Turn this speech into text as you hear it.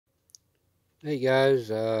Hey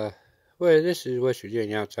guys, well, this is West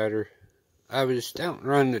Virginia Outsider. I was out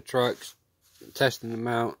running the trucks, testing them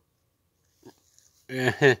out,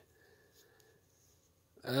 and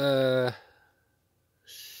I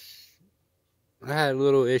had a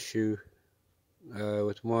little issue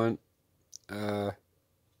with one. I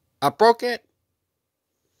broke it.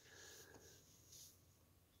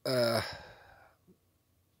 Uh,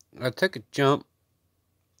 I took a jump,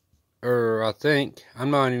 or I think I'm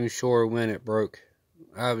not even sure when it broke.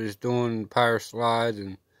 I was doing power slides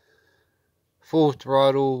and full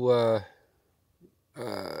throttle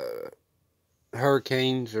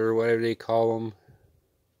hurricanes or whatever they call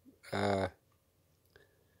them.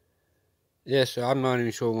 Yeah, so I'm not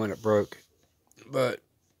even sure when it broke, but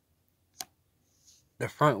the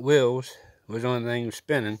front wheels was the only thing that was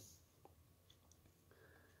spinning,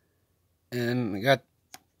 and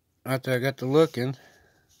after I got to looking,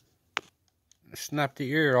 I snapped the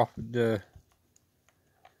ear off the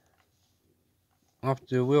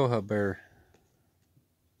wheel hub there.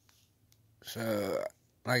 So,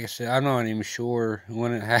 like I said, I'm not even sure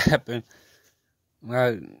when it happened.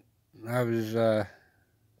 I was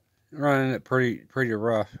running it pretty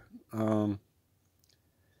rough. The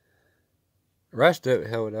rest of it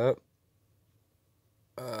held up.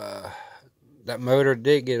 That motor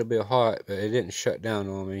did get a bit hot, but it didn't shut down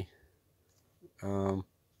on me.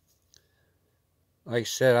 Like I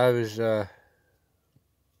said, I was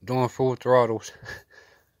doing full throttles.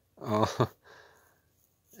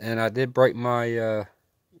 And I did break my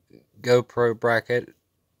GoPro bracket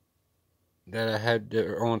that I had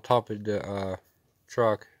on top of the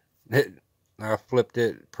truck. I flipped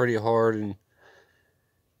it pretty hard and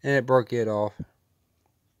it broke it off.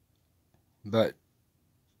 But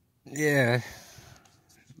yeah,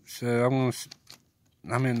 so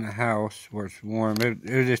I'm in the house where it's warm.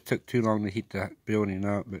 It just took too long to heat the building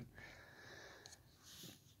up, but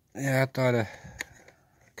yeah, I thought I'd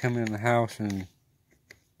come in the house and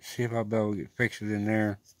see if I'll be able to fix it in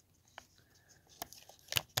there.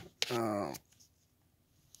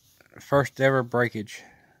 First ever breakage.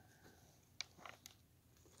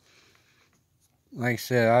 Like I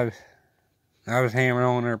said, I was hammering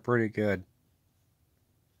on there pretty good,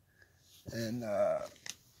 and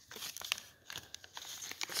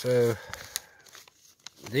so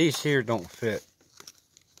these here don't fit.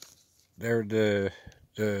 They're the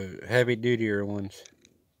heavy dutier ones.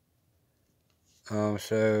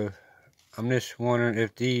 So I'm just wondering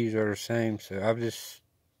if these are the same. So I'm just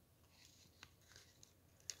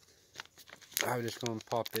gonna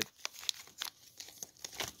pop it.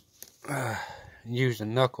 Use the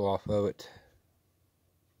knuckle off of it.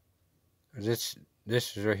 This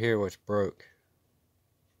is right here what's broke.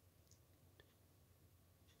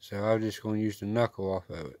 So I'm just gonna use the knuckle off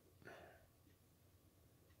of it.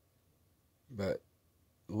 But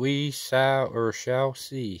we shall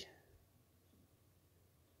see.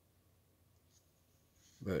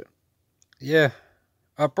 But yeah,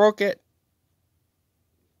 I broke it.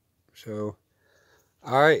 So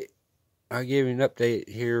alright, I'll give you an update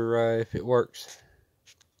here if it works.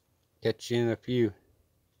 Catch you in a few.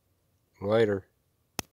 Later.